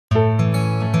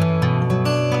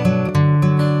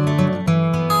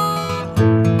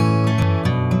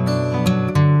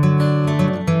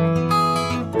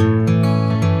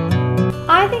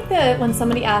when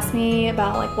somebody asks me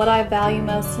about like what I value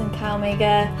most in Chi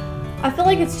Omega, I feel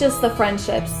like it's just the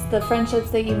friendships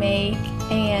that you make,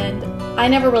 and I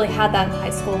never really had that in high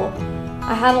school.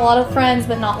 I had a lot of friends,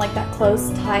 but not like that close,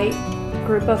 tight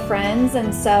group of friends,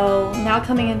 and so now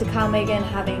coming into Chi Omega and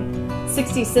having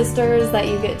 60 sisters that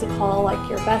you get to call like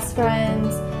your best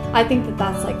friends, I think that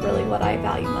that's like really what I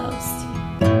value most.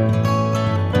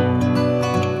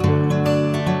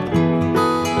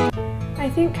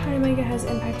 I think Chi Omega has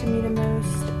impacted me the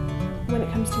most when it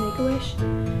comes to Make-A-Wish,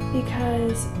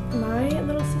 because my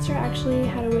little sister actually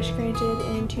had a wish granted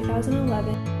in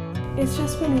 2011. It's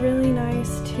just been really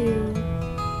nice to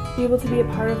be able to be a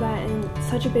part of that in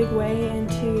such a big way, and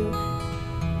to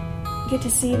get to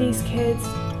see these kids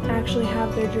actually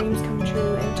have their dreams come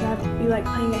true, and to be like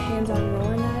playing a hands-on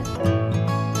role in that.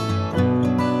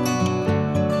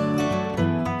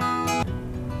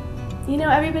 You know,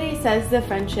 everybody says the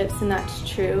friendships, and that's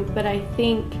true, but I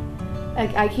think,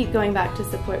 I keep going back to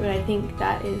support, but I think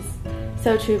that is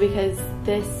so true, because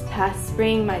this past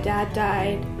spring my dad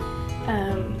died,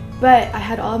 but I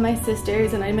had all of my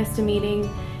sisters and I missed a meeting,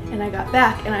 and I got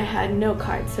back and I had note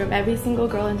cards from every single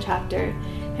girl in chapter,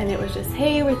 and it was just,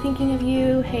 hey, we're thinking of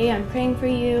you, hey, I'm praying for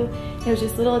you. It was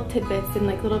just little tidbits and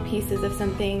like little pieces of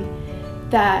something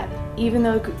that even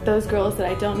though those girls that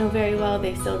I don't know very well,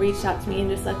 they still reached out to me and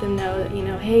just let them know that, you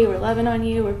know, hey, we're loving on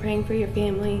you, we're praying for your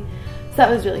family. So that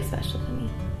was really special to me.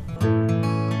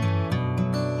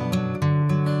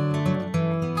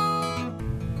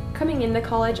 Coming into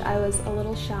college, I was a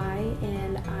little shy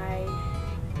and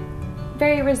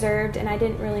very reserved, and I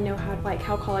didn't really know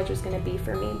how college was going to be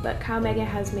for me. But Chi Omega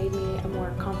has made me a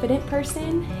more confident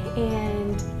person,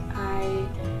 and I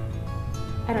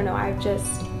don't know, I've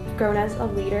just grown as a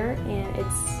leader, and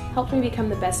it's helped me become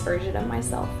the best version of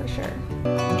myself for sure.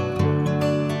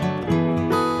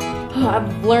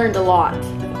 I've learned a lot.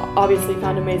 Obviously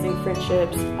found amazing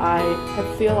friendships.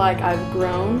 I feel like I've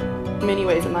grown in many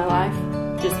ways in my life,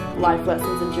 just life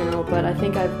lessons in general, but I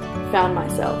think I've found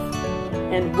myself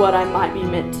and what I might be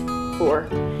meant for.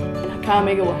 And Chi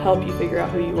Omega will help you figure out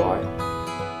who you are.